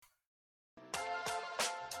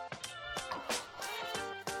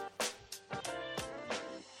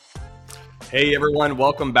Hey everyone,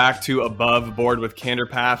 welcome back to Above Board with Candor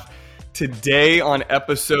Path. Today on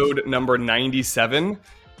episode number 97,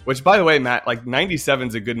 which by the way, Matt, like 97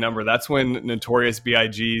 is a good number. That's when Notorious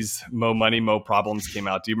B.I.G.'s Mo Money, Mo Problems came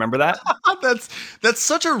out. Do you remember that? That's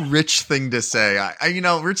such a Rich thing to say.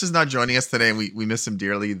 Rich is not joining us today, and we miss him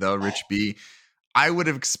dearly, though. Rich B. I would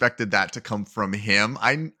have expected that to come from him.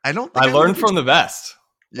 I don't think I learned from the best.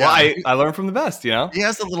 Yeah. Well, I learned from the best, you know? He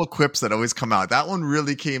has the little quips that always come out. That one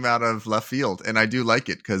really came out of left field, and I do like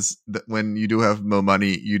it because when you do have Mo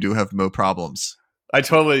Money, you do have Mo Problems. I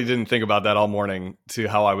totally didn't think about that all morning to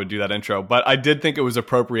how I would do that intro, but I did think it was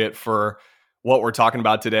appropriate for what we're talking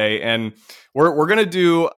about today. And we're going to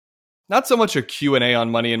do not so much a Q&A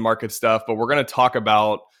on money and market stuff, but we're going to talk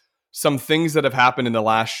about some things that have happened in the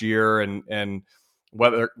last year and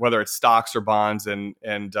whether it's stocks or bonds. And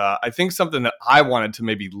I think something that I wanted to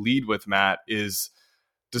maybe lead with, Matt, is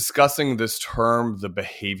discussing this term, the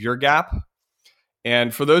behavior gap.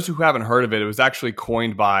 And for those who haven't heard of it, it was actually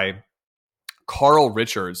coined by Carl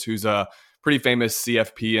Richards, who's a pretty famous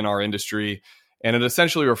CFP in our industry. And it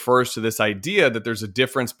essentially refers to this idea that there's a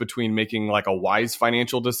difference between making like a wise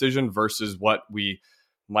financial decision versus what we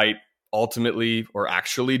might ultimately or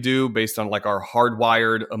actually do based on like our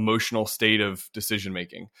hardwired emotional state of decision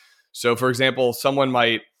making. So for example, someone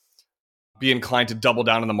might be inclined to double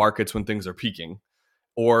down in the markets when things are peaking,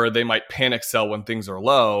 or they might panic sell when things are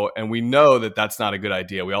low. And we know that that's not a good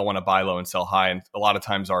idea. We all want to buy low and sell high. And a lot of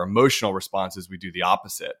times our emotional response is we do the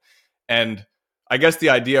opposite. And I guess the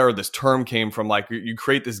idea or this term came from like, you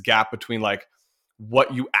create this gap between like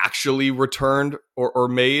what you actually returned or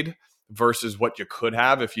made versus what you could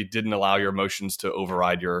have if you didn't allow your emotions to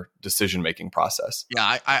override your decision-making process.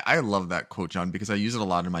 Yeah, I love that quote, John, because I use it a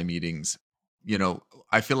lot in my meetings. You know,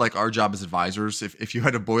 I feel like our job as advisors, if you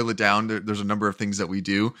had to boil it down, there's a number of things that we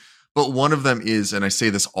do. But one of them is, and I say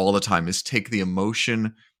this all the time, is take the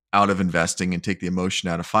emotion out of investing and take the emotion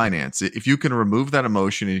out of finance. If you can remove that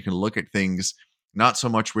emotion and you can look at things not so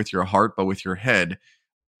much with your heart, but with your head,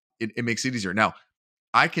 it makes it easier. Now,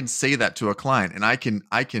 I can say that to a client and I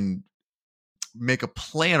can make a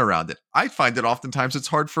plan around it. I find that oftentimes it's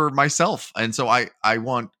hard for myself. And so I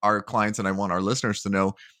want our clients and I want our listeners to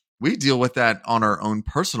know we deal with that on our own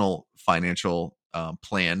personal financial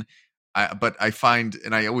plan. But I find,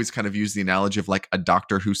 and I always kind of use the analogy of like a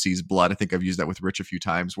doctor who sees blood. I think I've used that with Rich a few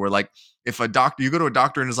times, where like if you go to a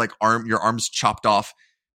doctor and his like your arm's chopped off,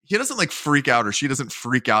 he doesn't like freak out, or she doesn't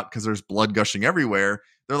freak out because there's blood gushing everywhere.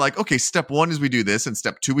 They're like, okay, step 1 is we do this, and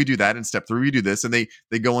step 2 we do that, and step 3 we do this, and they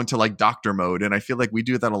go into like doctor mode. And I feel like we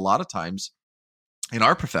do that a lot of times in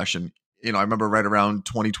our profession. You know, I remember right around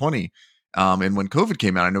 2020, and when COVID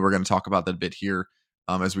came out, I know we're going to talk about that a bit here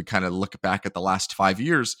as we kind of look back at the last 5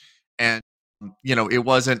 years. And you know, it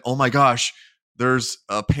wasn't, oh my gosh, there's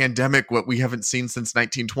a pandemic, what we haven't seen since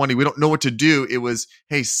 1920. We don't know what to do. It was,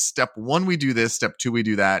 hey, step 1 we do this, step 2 we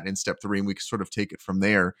do that, and step 3, and we sort of take it from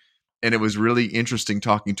there. And it was really interesting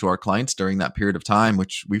talking to our clients during that period of time,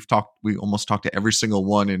 which we almost talked to every single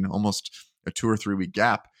one in almost a 2 or 3 week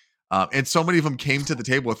gap. And so many of them came to the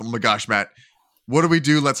table with, oh my gosh, Matt, what do we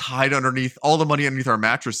do? Let's hide underneath all the money underneath our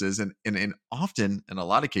mattresses. And often, in a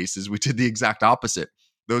lot of cases, we did the exact opposite.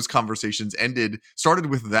 Those conversations started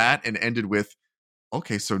with that and ended with,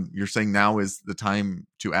 okay, so you're saying now is the time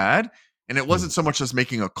to add? And it wasn't so much as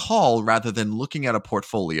making a call rather than looking at a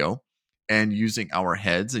portfolio and using our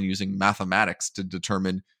heads and using mathematics to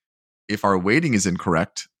determine if our weighting is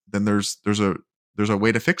incorrect, then there's a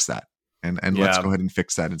way to fix that. And let's go ahead and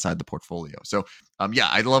fix that inside the portfolio. So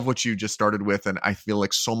I love what you just started with. And I feel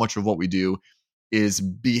like so much of what we do is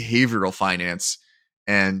behavioral finance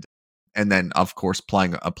and then of course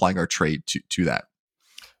applying our trade to that.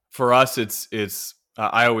 For us, it's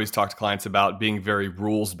I always talk to clients about being very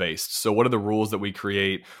rules-based. So what are the rules that we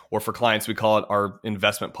create? Or for clients, we call it our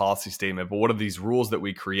investment policy statement. But what are these rules that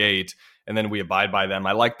we create? And then we abide by them.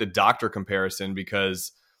 I like the doctor comparison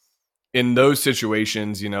because in those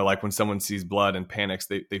situations, you know, like when someone sees blood and panics,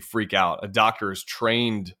 they freak out. A doctor is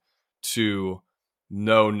trained to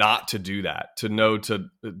know not to do that, to know to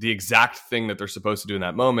the exact thing that they're supposed to do in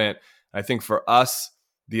that moment. I think for us,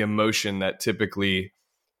 the emotion that typically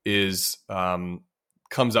is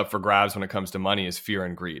comes up for grabs when it comes to money is fear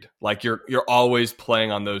and greed. Like you're always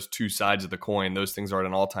playing on those two sides of the coin. Those things are at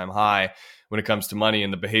an all-time high when it comes to money.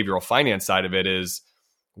 And the behavioral finance side of it is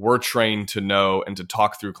we're trained to know and to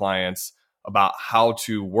talk through clients about how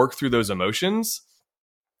to work through those emotions.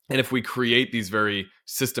 And if we create these very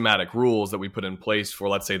systematic rules that we put in place for,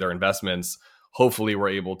 let's say, their investments, hopefully we're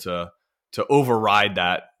able to override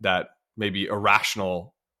that maybe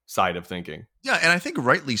irrational side of thinking. Yeah, and I think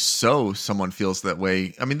rightly so someone feels that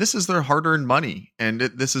way. I mean, this is their hard-earned money, and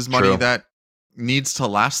this is money True. that needs to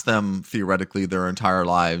last them theoretically their entire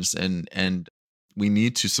lives, and we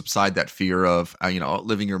need to subside that fear of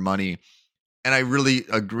outliving your money. And I really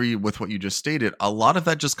agree with what you just stated. A lot of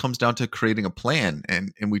that just comes down to creating a plan,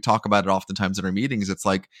 and we talk about it oftentimes in our meetings. It's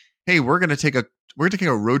like, hey, we're going to take a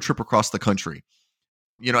road trip across the country.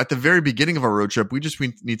 At the very beginning of our road trip, we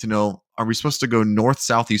need to know, are we supposed to go north,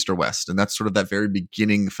 south, east, or west? And that's sort of that very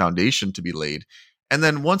beginning foundation to be laid. And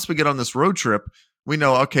then once we get on this road trip, we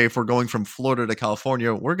know, okay, if we're going from Florida to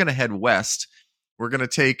California, we're going to head west. We're going to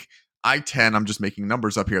take I-10. I'm just making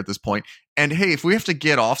numbers up here at this point. And hey, if we have to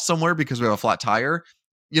get off somewhere because we have a flat tire,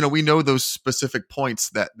 we know those specific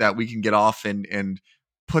points that we can get off and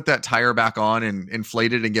put that tire back on and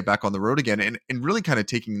inflate it and get back on the road again. And really kind of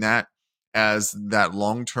taking that as that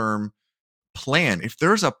long-term plan. If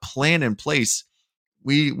there's a plan in place,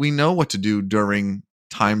 we know what to do during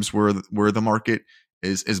times where the market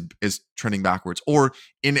is trending backwards, or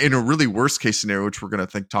in a really worst case scenario, which we're going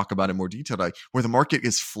to talk about in more detail, where the market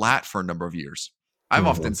is flat for a number of years. I've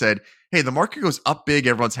often said, hey, the market goes up big,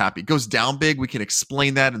 everyone's happy. It goes down big, we can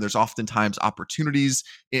explain that, and there's oftentimes opportunities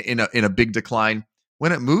in a big decline.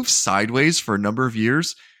 When it moves sideways for a number of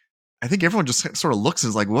years, I think everyone just sort of looks and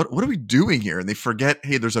is like, what are we doing here? And they forget,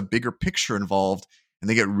 hey, there's a bigger picture involved, and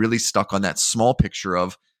they get really stuck on that small picture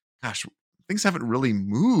of, gosh, things haven't really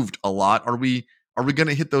moved a lot. Are we going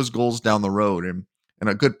to hit those goals down the road? And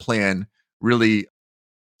a good plan really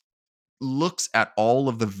looks at all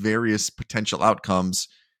of the various potential outcomes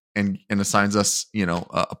and assigns us,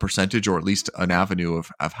 a percentage, or at least an avenue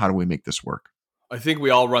of how do we make this work. I think we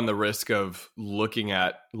all run the risk of looking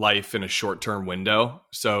at life in a short-term window.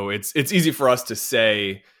 So it's easy for us to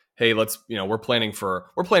say, hey, we're planning for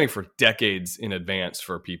decades in advance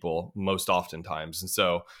for people most oftentimes. And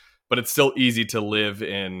so, but it's still easy to live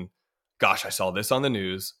in, gosh, I saw this on the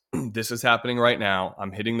news. This is happening right now.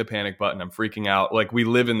 I'm hitting the panic button. I'm freaking out. Like, we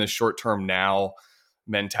live in this short-term now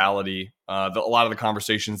mentality. A lot of the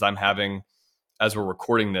conversations I'm having as we're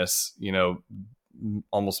recording this,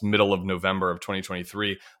 almost middle of November of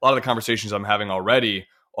 2023, a lot of the conversations I'm having already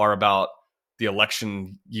are about the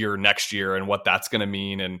election year next year and what that's going to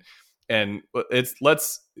mean. And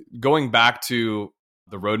let's going back to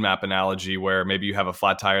the roadmap analogy, where maybe you have a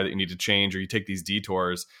flat tire that you need to change, or you take these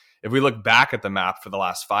detours. If we look back at the map for the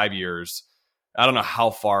last 5 years, I don't know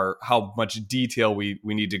how much detail we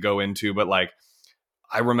need to go into, but like,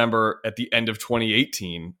 I remember at the end of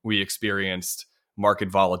 2018, we experienced market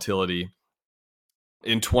volatility.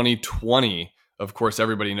 In 2020, of course,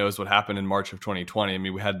 everybody knows what happened in March of 2020. I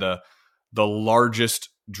mean, we had the largest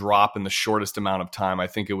drop in the shortest amount of time. I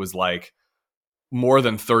think it was like more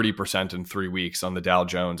than 30% in 3 weeks on the Dow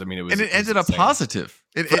Jones. I mean, it ended up positive.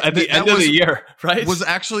 At the end of the year, right? Was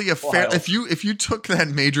actually a fair, if you took that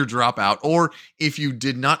major drop out, or if you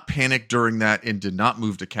did not panic during that and did not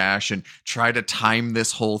move to cash and try to time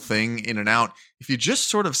this whole thing in and out, if you just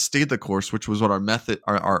sort of stayed the course, which was what our method,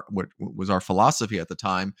 what was our philosophy at the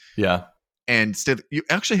time. Yeah. And you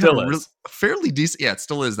actually had a fairly decent, it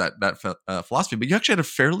still is that philosophy, but you actually had a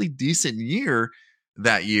fairly decent year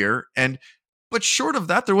that year. But short of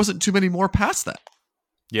that, there wasn't too many more past that.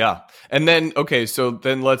 Yeah. And then, okay, so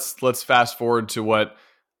then let's fast forward to what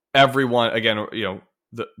everyone, again,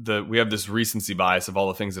 we have this recency bias of all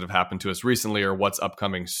the things that have happened to us recently or what's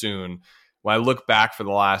upcoming soon. When I look back for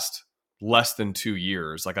the last less than 2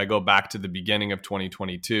 years, like I go back to the beginning of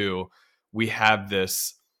 2022, we had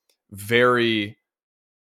this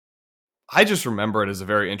I just remember it as a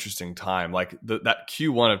very interesting time. Like that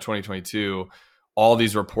Q1 of 2022, all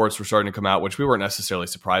these reports were starting to come out, which we weren't necessarily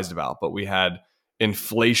surprised about, but we had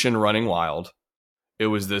inflation running wild. It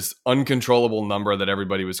was this uncontrollable number that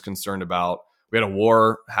everybody was concerned about. We had a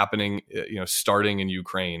war happening, starting in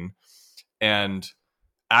Ukraine. And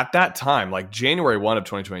at that time, like January 1 of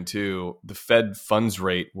 2022, the Fed funds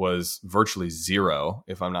rate was virtually zero,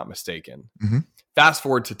 if I'm not mistaken. Mm-hmm. Fast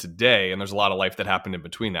forward to today, and there's a lot of life that happened in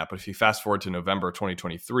between that. But if you fast forward to November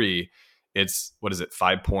 2023, it's,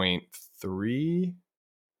 5.3?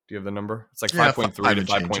 Do you have the number? It's like 5.3 to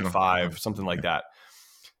 5.5, something like that.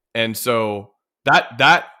 And so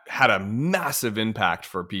that had a massive impact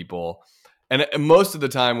for people. And most of the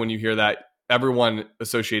time when you hear that, everyone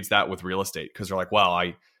associates that with real estate, because they're like,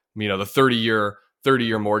 well, the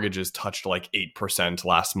 30-year mortgages touched like 8%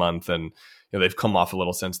 last month, and they've come off a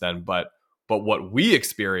little since then. But what we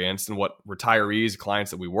experienced, and what retirees,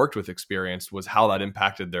 clients that we worked with experienced, was how that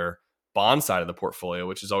impacted their bond side of the portfolio,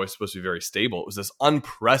 which is always supposed to be very stable. It was this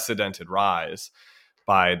unprecedented rise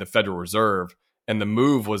by the Federal Reserve. And the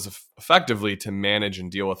move was effectively to manage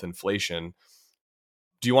and deal with inflation.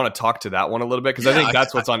 Do you want to talk to that one a little bit? Because I Yeah, think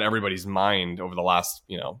that's what's on everybody's mind over the last,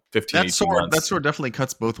 15, 18 months. that sword definitely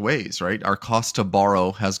cuts both ways, right? Our cost to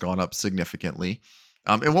borrow has gone up significantly.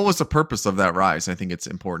 And what was the purpose of that rise? I think it's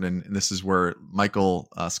important. And this is where Michael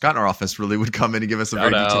Scott in our office really would come in and give us a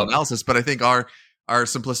very detailed analysis. But I think our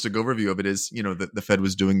simplistic overview of it is, that the Fed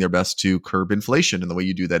was doing their best to curb inflation. And the way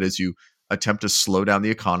you do that is you attempt to slow down the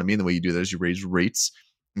economy. And the way you do that is you raise rates,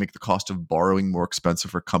 make the cost of borrowing more expensive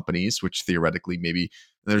for companies, which theoretically maybe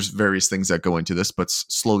there's various things that go into this, but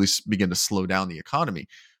slowly begin to slow down the economy.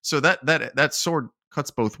 So that sword cuts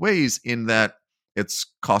both ways in that it's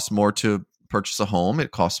costs more to purchase a home.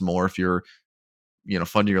 It costs more if you're,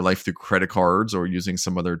 funding your life through credit cards or using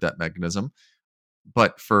some other debt mechanism.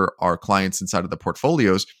 But for our clients inside of the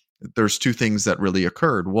portfolios, there's two things that really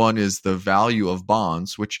occurred. One is the value of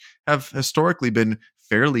bonds, which have historically been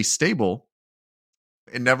fairly stable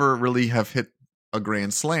and never really have hit a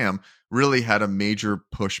grand slam, really had a major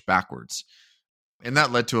push backwards. And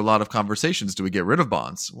that led to a lot of conversations. Do we get rid of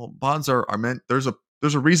bonds? Well, bonds are meant, there's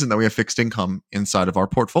a reason that we have fixed income inside of our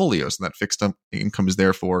portfolios. And that fixed income is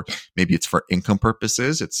there for, maybe it's for income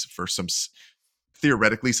purposes. It's for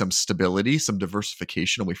theoretically some stability, some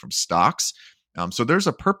diversification away from stocks. So there's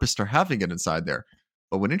a purpose to having it inside there.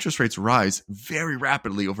 But when interest rates rise very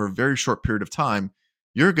rapidly over a very short period of time,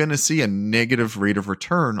 you're going to see a negative rate of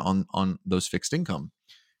return on those fixed income.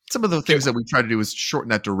 Some of the things that we try to do is shorten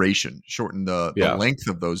that duration, shorten the length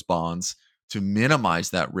of those bonds to minimize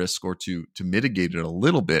that risk or to mitigate it a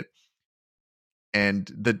little bit.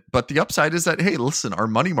 But the upside is that, hey, listen, our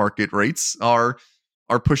money market rates are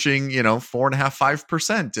pushing, 4.5%,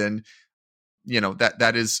 5%. And,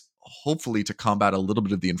 that is hopefully to combat a little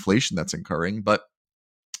bit of the inflation that's incurring. But,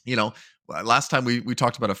 last time we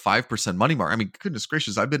talked about a 5% money market. I mean, goodness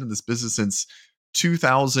gracious, I've been in this business since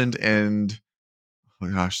 2000 and, oh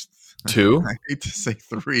my gosh, 2. I hate to say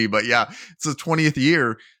 3, but yeah, it's the 20th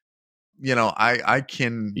year. I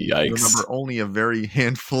can remember only a very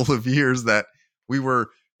handful of years that we were,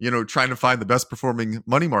 trying to find the best performing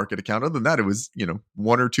money market account. Other than that, it was,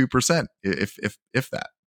 1 or 2%, if that.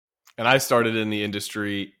 And I started in the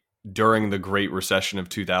industry during the Great Recession of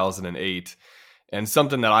 2008. And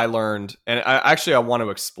something that I learned, and I want to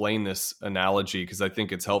explain this analogy because I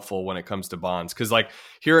think it's helpful when it comes to bonds. Because like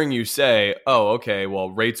hearing you say, oh, okay,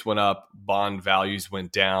 well, rates went up, bond values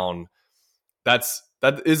went down. That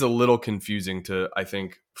is a little confusing to, I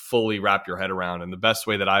think, fully wrap your head around. And the best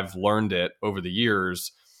way that I've learned it over the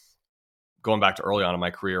years, going back to early on in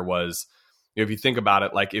my career, was if you think about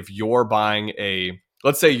it, like if you're buying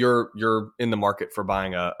let's say you're in the market for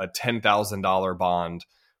buying a $10,000 bond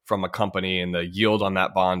from a company and the yield on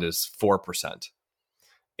that bond is 4%.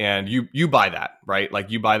 And you buy that, right? Like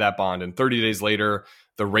you buy that bond and 30 days later,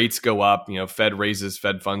 the rates go up, Fed raises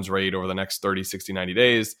Fed funds rate over the next 30, 60, 90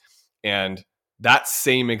 days. And that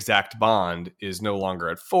same exact bond is no longer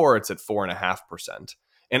at 4, it's at 4.5%.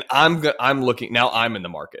 And I'm looking, now I'm in the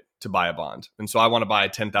market to buy a bond. And so I want to buy a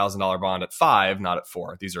 $10,000 bond at 5, not at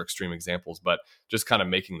 4. These are extreme examples, but just kind of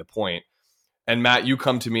making the point. And Matt, you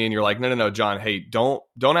come to me and you're like, no, John, hey, don't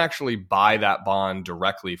actually buy that bond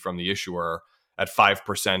directly from the issuer at 5%,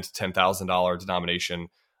 $10,000 denomination.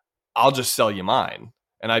 I'll just sell you mine.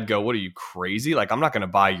 And I'd go, what are you, crazy? Like, I'm not going to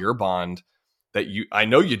buy your bond that I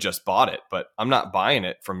know you just bought it, but I'm not buying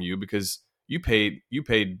it from you because you're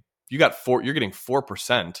getting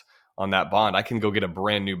 4% on that bond. I can go get a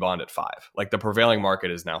brand new bond at 5. Like the prevailing market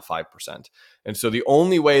is now 5%. And so the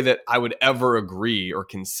only way that I would ever agree or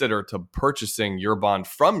consider to purchasing your bond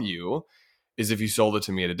from you is if you sold it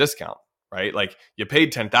to me at a discount, right? Like you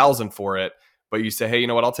paid $10,000 for it, but you say, hey, you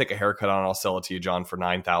know what? I'll take a haircut on it. I'll sell it to you, John, for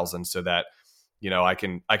 $9,000 so that, I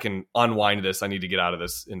can unwind this. I need to get out of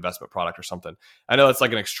this investment product or something. I know that's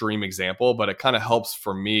like an extreme example, but it kind of helps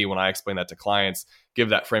for me when I explain that to clients, give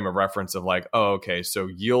that frame of reference of like, oh, okay, so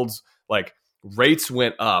yields, like rates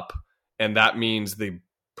went up, and that means the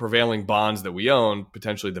prevailing bonds that we own,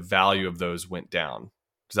 potentially the value of those went down.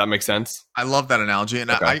 Does that make sense? I love that analogy. And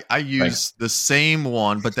okay. I use the same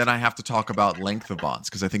one, but then I have to talk about length of bonds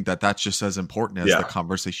because I think that's just as important as the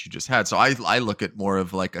conversation you just had. So I look at more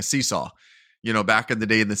of like a seesaw, back in the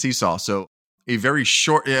day in the seesaw. So a very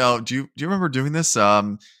short, do you remember doing this?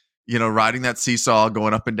 Riding that seesaw,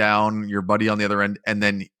 going up and down, your buddy on the other end, and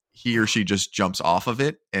then he or she just jumps off of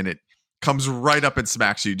it and it comes right up and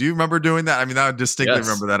smacks you. Do you remember doing that? I mean, I would distinctly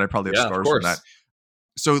remember that. I probably have scars from that.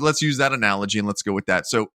 So let's use that analogy and let's go with that.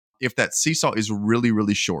 So if that seesaw is really,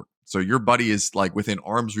 really short, so your buddy is like within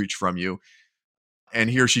arm's reach from you and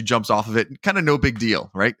he or she jumps off of it, kind of no big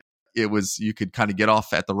deal, right? You could kind of get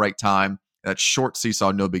off at the right time. That short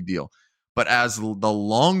seesaw, no big deal. But as the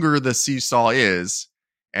longer the seesaw is,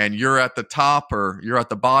 and you're at the top or you're at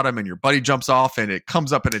the bottom and your buddy jumps off and it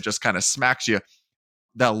comes up and it just kind of smacks you,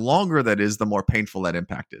 the longer that is, the more painful that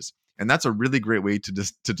impact is. And that's a really great way to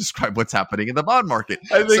describe what's happening in the bond market.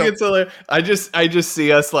 I think it's hilarious. I just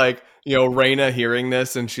see us like, Raina hearing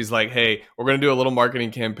this and she's like, hey, we're going to do a little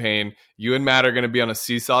marketing campaign. You and Matt are going to be on a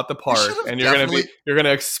seesaw at the park and you're going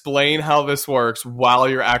to explain how this works while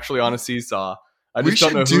you're actually on a seesaah. I just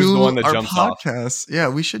don't know who's the one that jumps off. Yeah,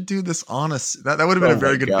 we should do this on a. That would have been a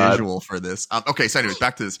very good visual for this. Okay, so anyways,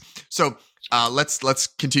 back to this. So let's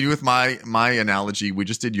continue with my analogy. We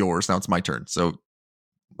just did yours. Now it's my turn. So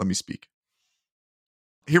let me speak.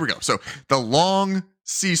 Here we go. So the long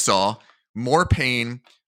seesaw, more pain,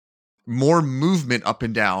 more movement up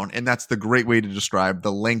and down, and that's the great way to describe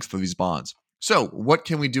the length of these bonds. So what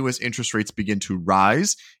can we do as interest rates begin to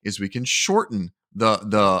rise? Is we can shorten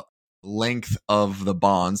the length of the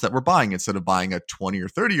bonds that we're buying. Instead of buying a 20 or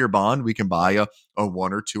 30-year bond, we can buy a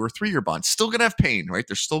 1 or 2 or 3-year bond. Still going to have pain, right?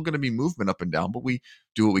 There's still going to be movement up and down, but we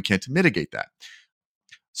do what we can to mitigate that.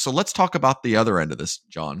 So let's talk about the other end of this,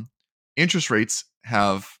 John. Interest rates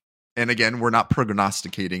have, and again, we're not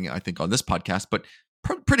prognosticating, I think, on this podcast, but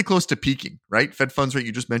pretty close to peaking, right? Fed funds rate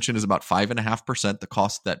you just mentioned is about 5.5%, the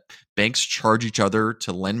cost that banks charge each other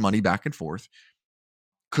to lend money back and forth.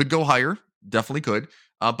 Could go higher, definitely could.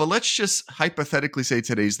 But let's just hypothetically say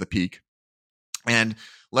today's the peak. And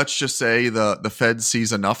let's just say the Fed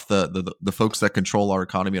sees enough, the folks that control our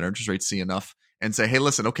economy and our interest rates see enough and say, hey,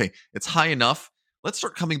 listen, okay, it's high enough. Let's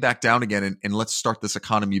start coming back down again and let's start this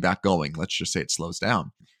economy back going. Let's just say it slows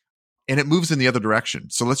down. And it moves in the other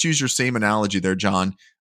direction. So let's use your same analogy there, John.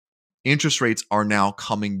 Interest rates are now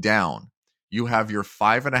coming down. You have your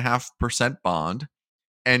 5.5% bond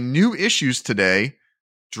and new issues today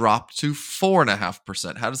drop to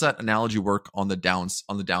 4.5%. How does that analogy work on the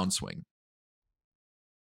downswing?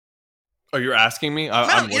 Oh, you're asking me?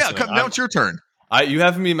 I'm listening. Now it's your turn. You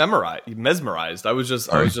have me mesmerized. I was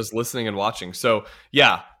just listening and watching. So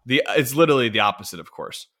yeah, it's literally the opposite, of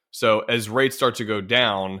course. So as rates start to go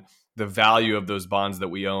down, the value of those bonds that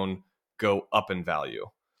we own go up in value.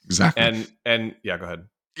 Exactly. And yeah, go ahead.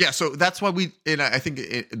 Yeah, so that's why I think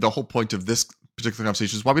the whole point of this particular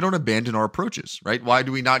conversation is why we don't abandon our approaches, right? Why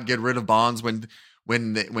do we not get rid of bonds when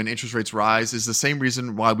interest rates rise? Is the same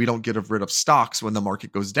reason why we don't get rid of stocks when the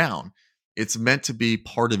market goes down. It's meant to be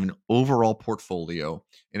part of an overall portfolio,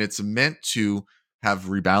 and it's meant to have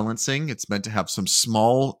rebalancing. It's meant to have some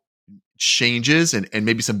small changes and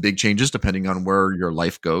maybe some big changes depending on where your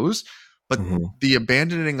life goes. But the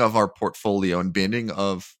abandoning of our portfolio and abandoning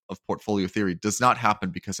of portfolio theory does not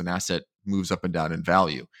happen because an asset moves up and down in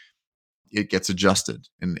value. It gets adjusted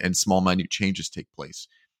and small, minute changes take place.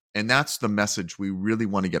 And that's the message we really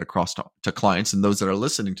want to get across to clients and those that are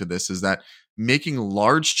listening to this, is that making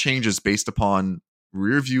large changes based upon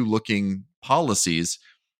rear view looking policies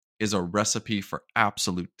is a recipe for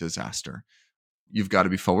absolute disaster. You've got to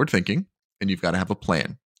be forward thinking and you've got to have a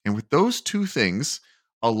plan. And with those two things,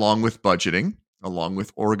 along with budgeting, along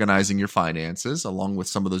with organizing your finances, along with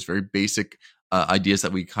some of those very basic ideas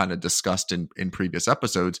that we kind of discussed in previous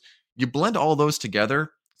episodes, you blend all those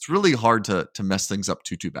together, it's really hard to mess things up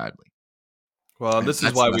too badly. Well, and this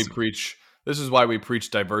is why we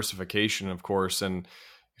preach diversification, of course, and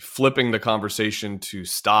flipping the conversation to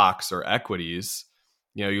stocks or equities.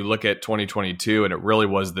 You look at 2022 and it really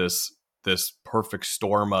was this perfect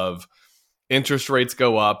storm of interest rates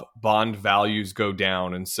go up, bond values go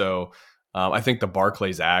down. And so I think the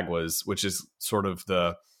Barclays Ag which is sort of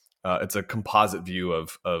it's a composite view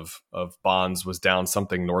of bonds, was down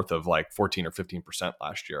something north of like 14 or 15%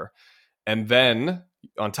 last year. And then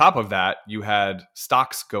on top of that, you had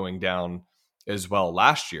stocks going down as well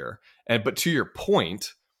last year. But to your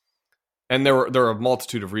point, and there are a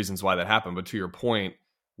multitude of reasons why that happened, but to your point,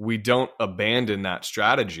 we don't abandon that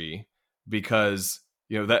strategy because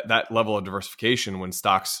that level of diversification, when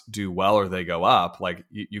stocks do well or they go up, like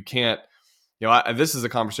you can't. This is a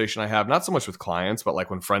conversation I have not so much with clients, but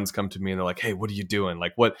like when friends come to me and they're like, "Hey, what are you doing?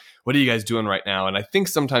 Like, what are you guys doing right now?" And I think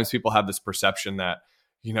sometimes people have this perception that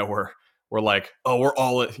we're like, "Oh, we're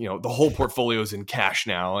all the whole portfolio is in cash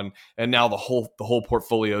now, and now the whole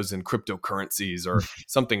portfolio is in cryptocurrencies or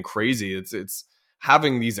something crazy." It's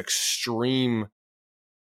having these extreme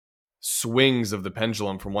swings of the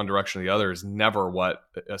pendulum from one direction to the other is never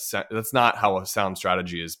that's not how a sound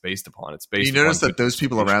strategy is based upon. It's based. You notice that those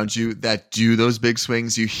people around you that do those big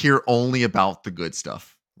swings, you hear only about the good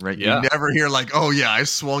stuff, right? Yeah. You never hear like, "Oh yeah, I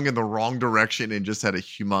swung in the wrong direction and just had a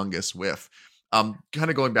humongous whiff." Kind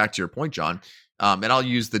of going back to your point, John, And I'll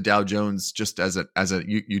use the Dow Jones just as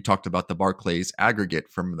you talked about the Barclays aggregate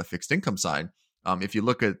from the fixed income side. If you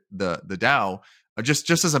look at the Dow, just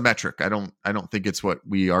as a metric, I don't think it's what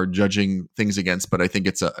we are judging things against, but I think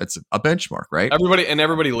it's a benchmark, right?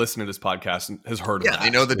 Everybody listening to this podcast has heard of that. They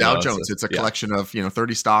know the Dow Jones. It's a collection of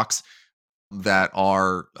 30 stocks that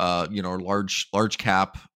are large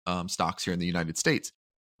cap stocks here in the United States.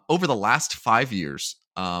 Over the last 5 years,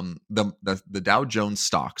 the Dow Jones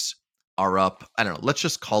stocks are up, I don't know, let's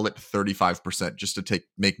just call it 35%, just to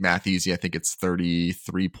make math easy. I think it's 33%,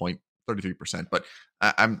 but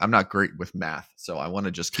I'm not great with math, so I want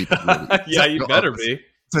to just keep it really yeah, you better be.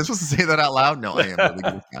 So I'm supposed to say that out loud? No, I am really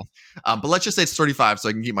good with math. But let's just say it's 35 so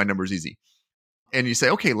I can keep my numbers easy. And you say,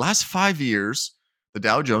 okay, last 5 years, the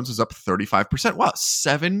Dow Jones is up 35%. Wow,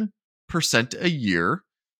 7% a year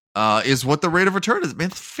is what the rate of return is. Man,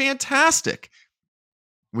 it's fantastic.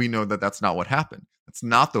 We know that that's not what happened. That's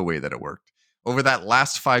not the way that it worked. Over that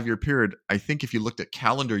last 5-year period, I think if you looked at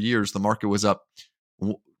calendar years, the market was up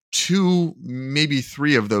 2, maybe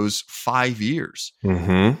 3 of those 5 years.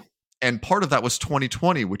 Mm-hmm. And part of that was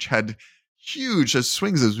 2020, which had huge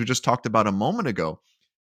swings, as we just talked about a moment ago.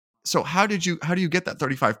 So how do you get that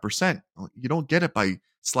 35%? Well, you don't get it by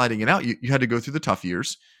sliding it out. You had to go through the tough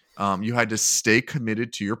years. You had to stay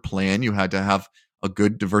committed to your plan. You had to have a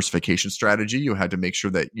good diversification strategy. You had to make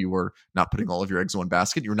sure that you were not putting all of your eggs in one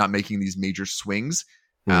basket. You were not making these major swings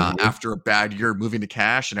after a bad year, moving to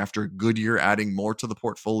cash, and after a good year, adding more to the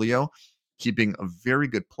portfolio, keeping a very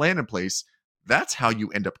good plan in place. That's how you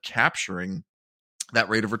end up capturing that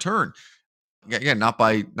rate of return. Again, not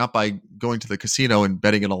by going to the casino and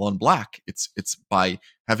betting it all on black. It's by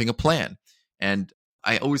having a plan. And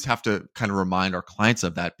I always have to kind of remind our clients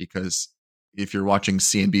of that, because if you're watching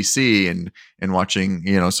CNBC and watching,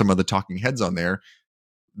 some of the talking heads on there,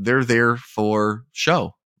 they're there for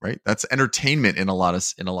show, right? That's entertainment in a lot of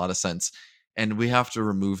sense. And we have to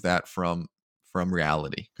remove that from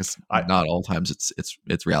reality, because not all times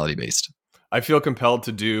it's reality based. I feel compelled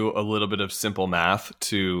to do a little bit of simple math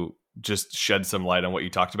to just shed some light on what you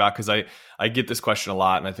talked about, because I get this question a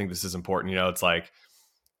lot, and I think this is important. It's like,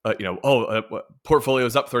 portfolio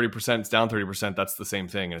is up 30%, it's down 30%. That's the same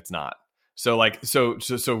thing, and it's not. So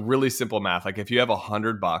really simple math. Like if you have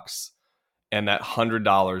 $100 and that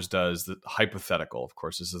 $100 does the hypothetical, of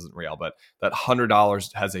course this isn't real, but that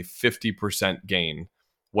 $100 has a 50% gain.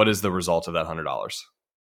 What is the result of that $100?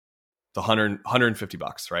 The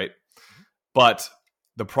 $150, right? But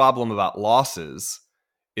the problem about losses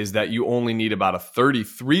is that you only need about a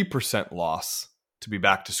 33% loss to be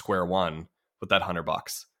back to square one with that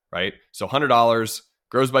 $100, right? So $100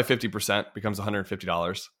 grows by 50%, becomes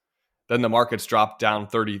 $150. Then the markets drop down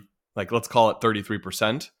 30, like let's call it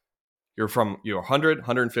 33%. You're from 100,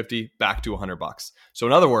 150 back to $100. So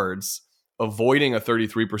in other words, avoiding a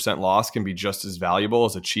 33% loss can be just as valuable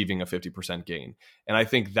as achieving a 50% gain. And I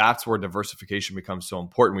think that's where diversification becomes so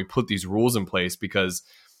important. We put these rules in place because,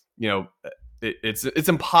 it's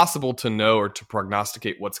impossible to know or to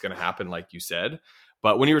prognosticate what's going to happen, like you said.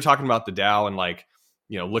 But when you were talking about the Dow and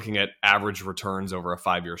looking at average returns over a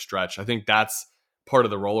 5-year stretch, I think that's part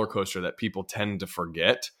of the roller coaster that people tend to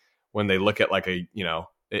forget when they look at an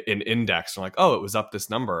index and like, oh, it was up this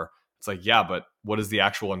number. It's like, yeah, but what does the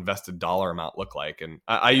actual invested dollar amount look like? And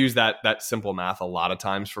I use that simple math a lot of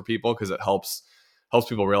times for people, because it helps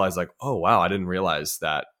people realize like, oh, wow, I didn't realize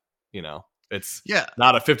that, it's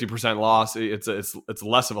not a 50% loss. It's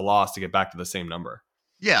less of a loss to get back to the same number.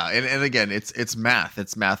 Yeah. And again, it's math.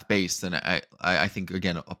 It's math based. And I think,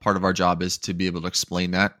 again, a part of our job is to be able to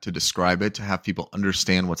explain that, to describe it, to have people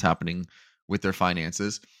understand what's happening with their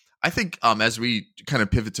finances. I think as we kind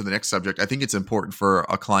of pivot to the next subject, I think it's important for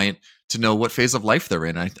a client to know what phase of life they're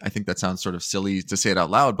in. I think that sounds sort of silly to say it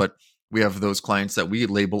out loud, but we have those clients that we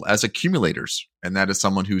label as accumulators. And that is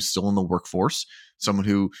someone who's still in the workforce, someone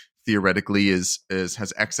who theoretically has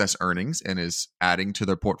excess earnings and is adding to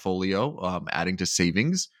their portfolio, adding to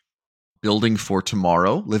savings, building for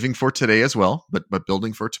tomorrow, living for today as well, but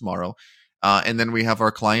building for tomorrow. And then we have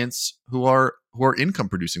our clients who are income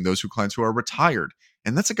producing, those clients who are retired.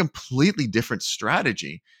 And that's a completely different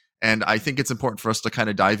strategy. And I think it's important for us to kind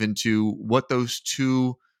of dive into what those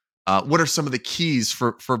two, what are some of the keys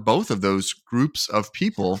for both of those groups of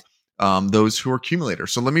people, those who are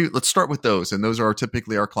accumulators. So let's start with those. And those are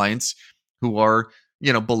typically our clients who are,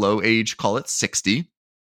 below age, call it 60.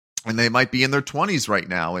 And they might be in their 20s right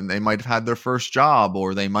now, and they might have had their first job,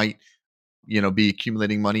 or they might, be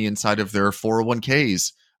accumulating money inside of their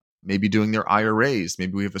 401ks, maybe doing their IRAs.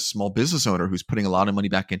 Maybe we have a small business owner who's putting a lot of money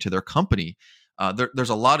back into their company. There's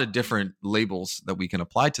a lot of different labels that we can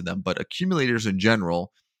apply to them, but accumulators in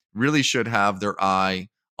general really should have their eye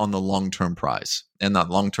on the long-term prize. And that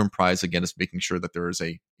long-term prize, again, is making sure that there is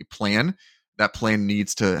a plan. That plan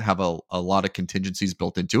needs to have a lot of contingencies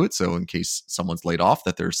built into it. So in case someone's laid off,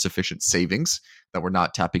 that there's sufficient savings, that we're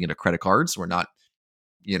not tapping into credit cards. We're not,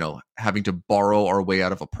 having to borrow our way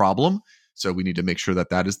out of a problem. So we need to make sure that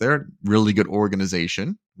that is there. Really good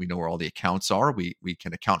organization. We know where all the accounts are. We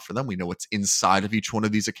can account for them. We know what's inside of each one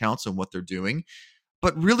of these accounts and what they're doing.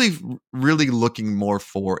 But really, really looking more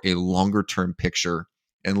for a longer term picture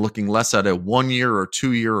and looking less at a 1 year or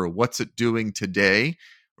 2 year or what's it doing today,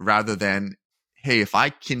 rather than, hey, if I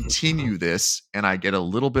continue this and I get a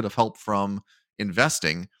little bit of help from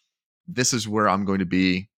investing, this is where I'm going to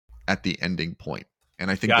be at the ending point. And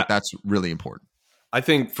I think that that's really important. I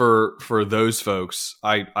think for those folks,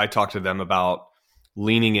 I talk to them about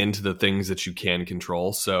leaning into the things that you can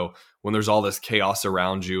control. So when there's all this chaos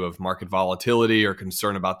around you of market volatility or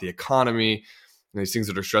concern about the economy, and these things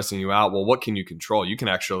that are stressing you out, well, what can you control? You can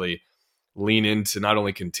actually lean into not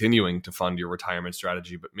only continuing to fund your retirement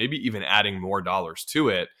strategy, but maybe even adding more dollars to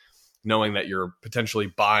it, knowing that you're potentially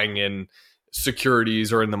buying in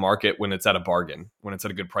securities or in the market when it's at a bargain, when it's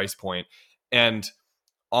at a good price point. And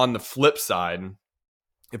on the flip side,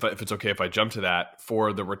 if it's okay if I jump to that,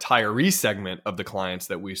 for the retiree segment of the clients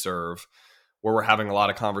that we serve, where we're having a lot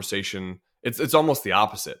of conversation, it's almost the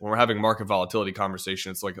opposite. When we're having market volatility conversation,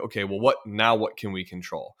 it's like, okay, well, what can we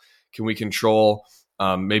control? Can we control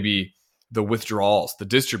maybe the withdrawals, the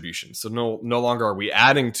distribution? So no longer are we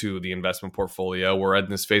adding to the investment portfolio. We're in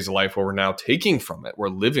this phase of life where we're now taking from it. We're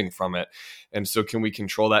living from it. And so can we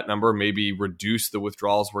control that number, maybe reduce the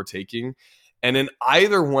withdrawals we're taking? And in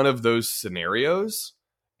either one of those scenarios,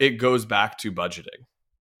 it goes back to budgeting.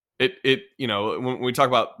 When we talk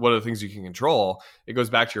about what are the things you can control, it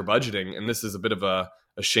goes back to your budgeting. And this is a bit of a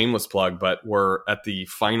shameless plug, but we're at the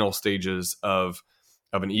final stages of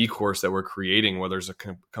an e-course that we're creating, where there's a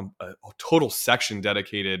total section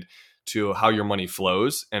dedicated to how your money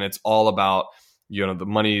flows. And it's all about, the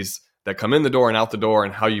monies that come in the door and out the door,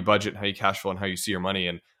 and how you budget, and how you cash flow, and how you see your money.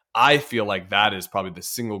 And I feel like that is probably the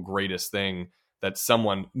single greatest thing that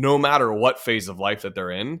someone, no matter what phase of life that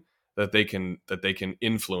they're in, that they can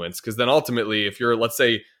influence. Because then ultimately, if you're, let's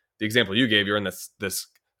say the example you gave, you're in this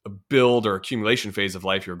build or accumulation phase of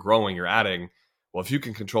life, you're growing, you're adding. Well, if you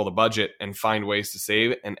can control the budget and find ways to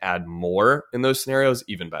save and add more in those scenarios,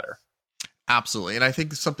 even better. Absolutely. And I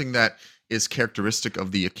think something that is characteristic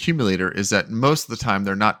of the accumulator is that most of the time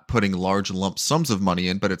they're not putting large lump sums of money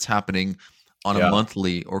in, but it's happening on a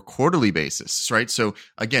monthly or quarterly basis, right? So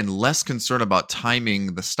again, less concern about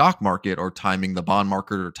timing the stock market or timing the bond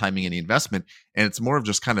market or timing any investment. And it's more of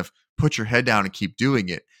just kind of put your head down and keep doing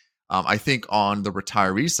it. I think on the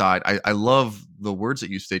retiree side, I love the words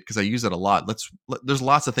that you state, because I use it a lot. There's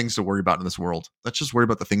lots of things to worry about in this world. Let's just worry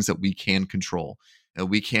about the things that we can control. And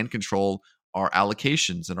we can control our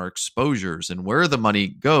allocations and our exposures and where the money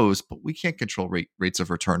goes, but we can't control rates of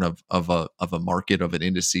return of a market, of an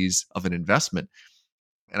indices, of an investment.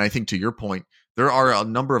 And I think, to your point, there are a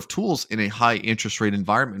number of tools in a high interest rate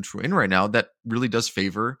environment we're in right now that really does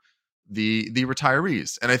favor the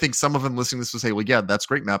retirees. And I think some of them listening to this will say, well, yeah, that's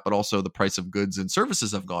great, Matt, but also the price of goods and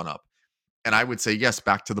services have gone up. And I would say, yes,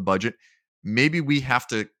 back to the budget. Maybe we have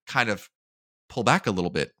to kind of pull back a little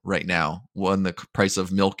bit right now when the price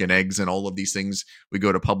of milk and eggs and all of these things, we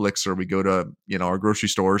go to Publix or we go to our grocery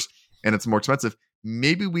stores and it's more expensive.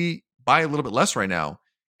 Maybe we buy a little bit less right now,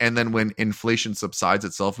 and then when inflation subsides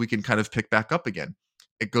itself, we can kind of pick back up again.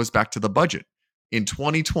 It goes back to the budget. In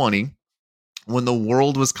 2020, when the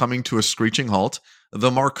world was coming to a screeching halt,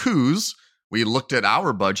 the Marcuse, we looked at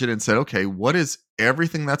our budget and said, okay, what is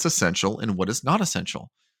everything that's essential and what is not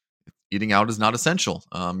essential? Eating out is not essential.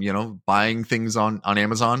 Buying things on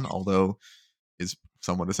Amazon, although is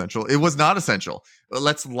somewhat essential, it was not essential.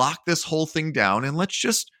 Let's lock this whole thing down and let's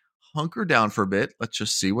just hunker down for a bit. Let's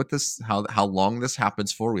just see how long this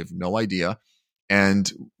happens for. We have no idea.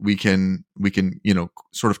 And we can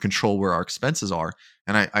sort of control where our expenses are.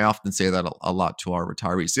 And I often say that a lot to our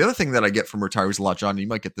retirees. The other thing that I get from retirees a lot, John, and you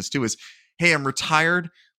might get this too, is, hey, I'm retired.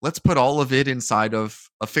 Let's put all of it inside of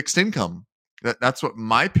a fixed income. That's what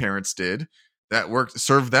my parents did. That worked,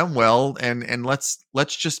 served them well, and let's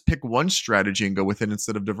just pick one strategy and go with it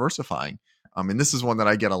instead of diversifying. And this is one that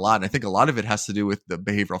I get a lot, and I think a lot of it has to do with the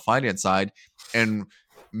behavioral finance side. And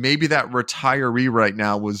maybe that retiree right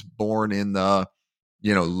now was born in the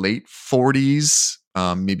late 40s,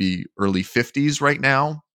 maybe early 50s right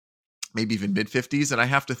now, maybe even mid 50s, and I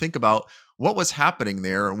have to think about what was happening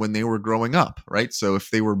there when they were growing up, right? So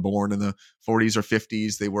if they were born in the 40s or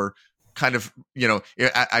 50s, they were kind of,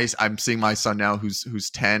 I'm seeing my son now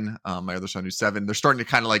who's 10, my other son who's 7. They're starting to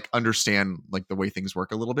kind of like understand like the way things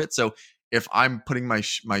work a little bit. So if I'm putting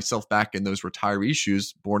myself back in those retiree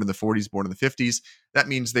shoes, born in the 40s, born in the 50s, that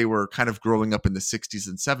means they were kind of growing up in the 60s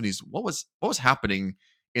and 70s. What was happening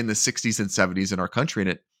in the 60s and 70s in our country?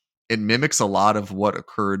 And it mimics a lot of what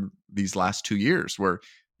occurred these last 2 years, where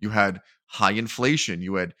you had high inflation,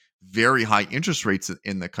 you had very high interest rates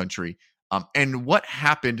in the country. And what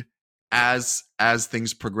happened as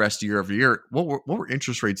things progressed year over year? What were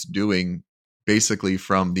interest rates doing basically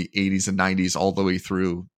from the 80s and 90s all the way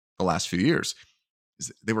through the last few years?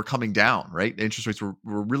 They were coming down, right? Interest rates were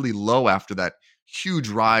really low after that huge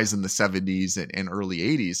rise in the 70s and early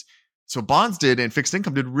 80s. So bonds did, and fixed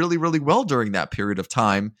income did really, really well during that period of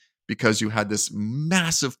time, because you had this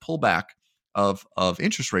massive pullback of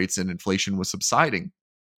interest rates and inflation was subsiding.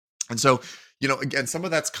 And so, again, some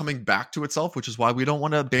of that's coming back to itself, which is why we don't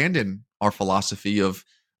want to abandon our philosophy of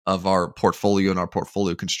our portfolio and our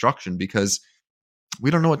portfolio construction, because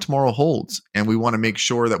we don't know what tomorrow holds. And we want to make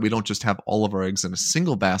sure that we don't just have all of our eggs in a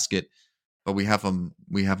single basket, but we have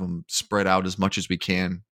them spread out as much as we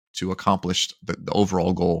can to accomplish the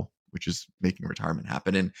overall goal, which is making retirement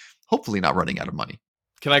happen and hopefully not running out of money.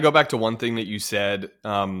 Can I go back to one thing that you said?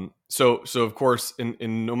 So of course,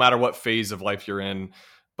 in no matter what phase of life you're in,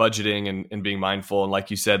 budgeting and being mindful. And like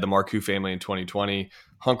you said, the Marcoux family in 2020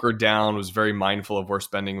 hunkered down, was very mindful of where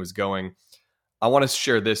spending was going. I want to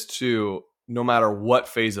share this too. No matter what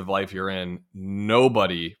phase of life you're in,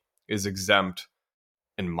 nobody is exempt,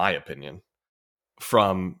 in my opinion,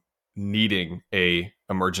 from needing a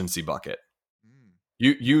emergency bucket.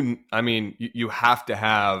 You have to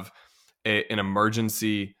have an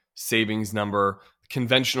emergency savings number.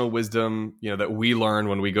 Conventional wisdom, that we learn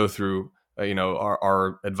when we go through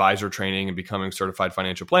our advisor training and becoming certified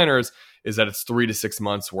financial planners, is that it's 3 to 6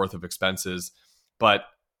 months worth of expenses. But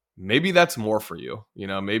maybe that's more for you.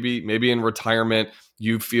 Maybe in retirement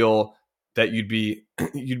you feel that you'd be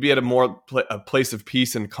at a place of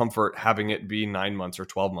peace and comfort having it be 9 months or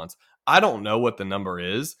 12 months. I don't know what the number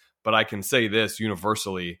is, but I can say this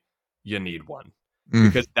universally: you need one.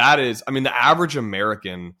 Because that is, the average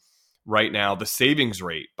American right now, the savings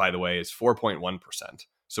rate, by the way, is 4.1%.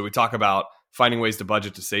 So we talk about finding ways to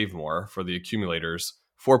budget to save more for the accumulators.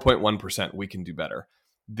 4.1%, we can do better.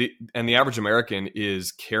 And the average American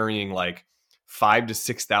is carrying like $5,000 to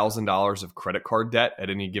 $6,000 of credit card debt at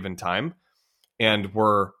any given time, and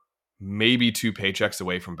we're maybe 2 paychecks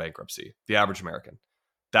away from bankruptcy. The average American.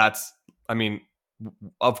 That's,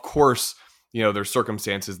 of course, there's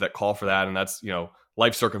circumstances that call for that, and that's,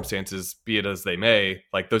 life circumstances, be it as they may,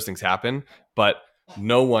 like those things happen, but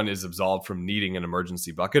no one is absolved from needing an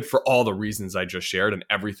emergency bucket for all the reasons I just shared and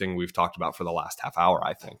everything we've talked about for the last half hour,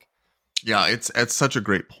 I think. Yeah, it's such a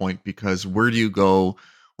great point, because where do you go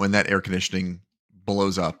when that air conditioning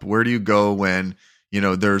blows up? Where do you go when,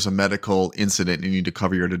 there's a medical incident and you need to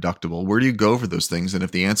cover your deductible? Where do you go for those things? And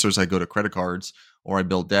if the answer is I go to credit cards or I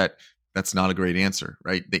build debt, that's not a great answer,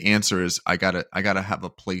 right? The answer is I gotta have a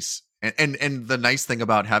place. And the nice thing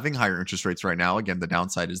about having higher interest rates right now, again, the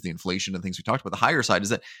downside is the inflation and things we talked about. The higher side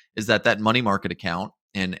is that money market account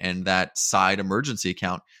and that side emergency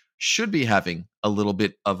account should be having a little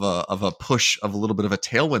bit of a push, of a little bit of a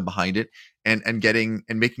tailwind behind it, and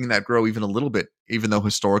making that grow even a little bit, even though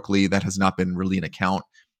historically that has not been really an account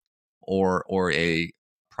or a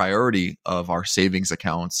priority of our savings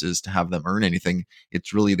accounts is to have them earn anything.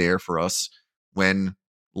 It's really there for us when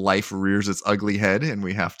life rears its ugly head and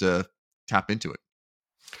we have to tap into it.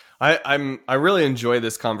 I really enjoy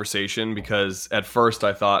this conversation, because at first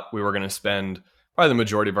I thought we were going to spend probably the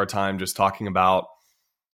majority of our time just talking about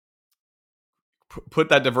put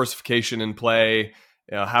that diversification in play,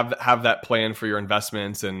 have that plan for your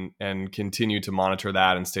investments, and continue to monitor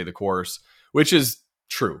that and stay the course, which is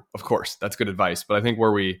true. Of course, that's good advice. But I think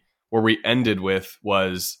where we ended with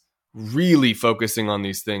was really focusing on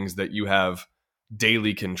these things that you have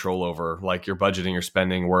daily control over, like your budgeting, your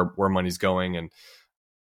spending, where money's going. And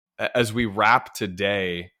as we wrap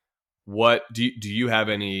today, what do you have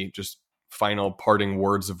any just final parting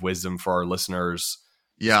words of wisdom for our listeners?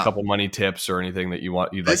 Yeah, a couple money tips or anything that you'd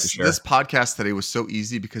like to share. This podcast today was so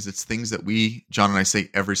easy because it's things that John and I say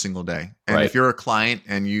every single day. And right. If you're a client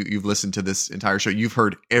and you've listened to this entire show, you've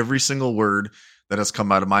heard every single word that has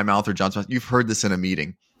come out of my mouth or John's mouth. You've heard this in a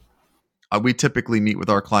meeting. We typically meet with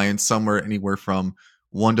our clients anywhere from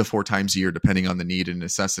 1 to 4 times a year, depending on the need and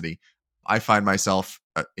necessity. I find myself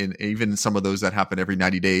in even some of those that happen every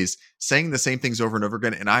 90 days, saying the same things over and over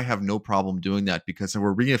again. And I have no problem doing that, because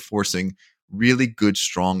we're reinforcing really good,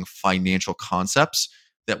 strong financial concepts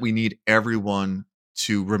that we need everyone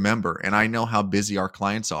to remember. And I know how busy our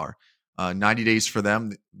clients are. 90 days for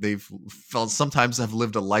them, they've felt sometimes have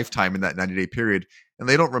lived a lifetime in that 90-day period, and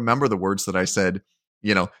they don't remember the words that I said,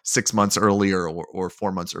 6 months earlier or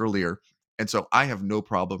 4 months earlier. And so I have no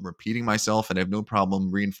problem repeating myself, and I have no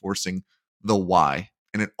problem reinforcing the why.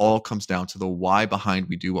 And it all comes down to the why behind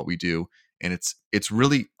we do what we do. And it's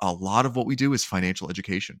really a lot of what we do is financial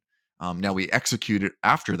education. Now we execute it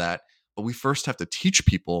after that, but we first have to teach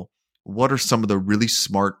people what are some of the really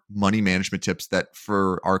smart money management tips that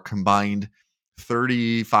for our combined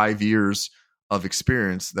 35 years of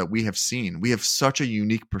experience that we have seen. We have such a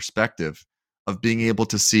unique perspective of being able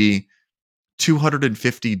to see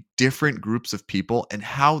 250 different groups of people and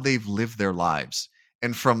how they've lived their lives.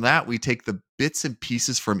 And from that, we take the bits and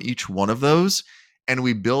pieces from each one of those and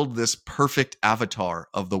we build this perfect avatar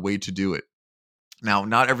of the way to do it. Now,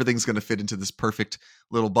 not everything's going to fit into this perfect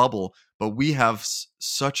little bubble, but we have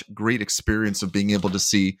such great experience of being able to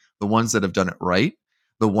see the ones that have done it right,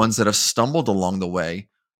 the ones that have stumbled along the way,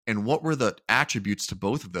 and what were the attributes to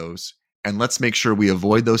both of those. And let's make sure we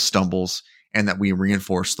avoid those stumbles and that we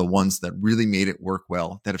reinforce the ones that really made it work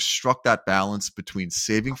well, that have struck that balance between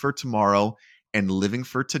saving for tomorrow and living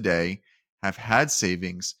for today, have had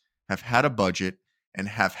savings, have had a budget, and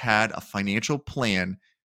have had a financial plan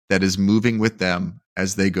that is moving with them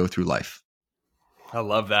as they go through life. I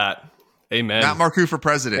love that. Amen. Matt Marcoux for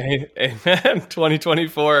president. Amen.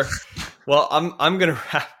 2024. Well, I'm gonna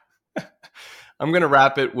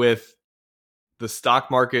wrap it with the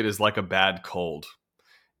stock market is like a bad cold.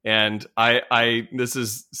 And I this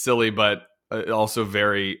is silly, but also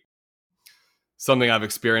very something I've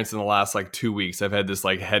experienced in the last 2 weeks. I've had this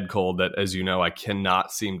head cold that, as you know, I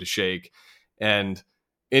cannot seem to shake. And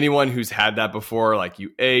anyone who's had that before,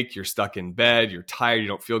 you ache, you're stuck in bed, you're tired, you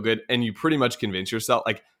don't feel good, and you pretty much convince yourself,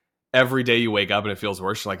 every day you wake up and it feels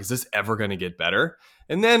worse. You're like, is this ever going to get better?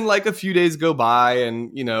 And then a few days go by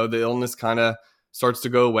and, the illness kind of starts to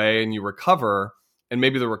go away and you recover. And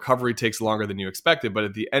maybe the recovery takes longer than you expected. But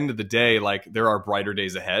at the end of the day, there are brighter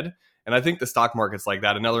days ahead. And I think the stock market's like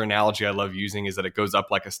that. Another analogy I love using is that it goes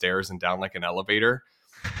up like a stairs and down like an elevator.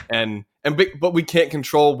 But we can't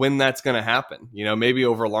control when that's going to happen. Maybe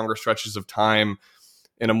over longer stretches of time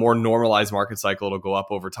in a more normalized market cycle, it'll go up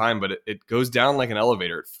over time, but it goes down like an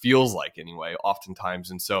elevator. It feels like anyway,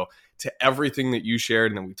 oftentimes. And so to everything that you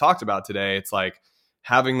shared and that we talked about today, it's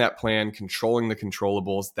having that plan, controlling the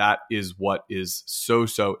controllables, that is what is so,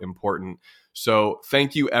 so important. So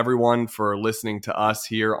thank you everyone for listening to us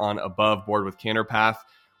here on Above Board with Canterpath.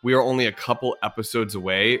 We are only a couple episodes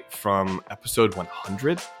away from episode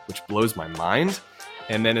 100, which blows my mind.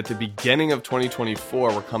 And then at the beginning of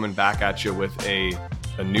 2024, we're coming back at you with a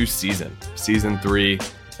new season 3,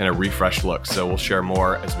 and a refreshed look. So we'll share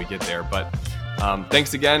more as we get there. But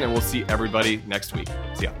thanks again, and we'll see everybody next week.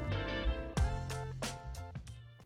 See ya.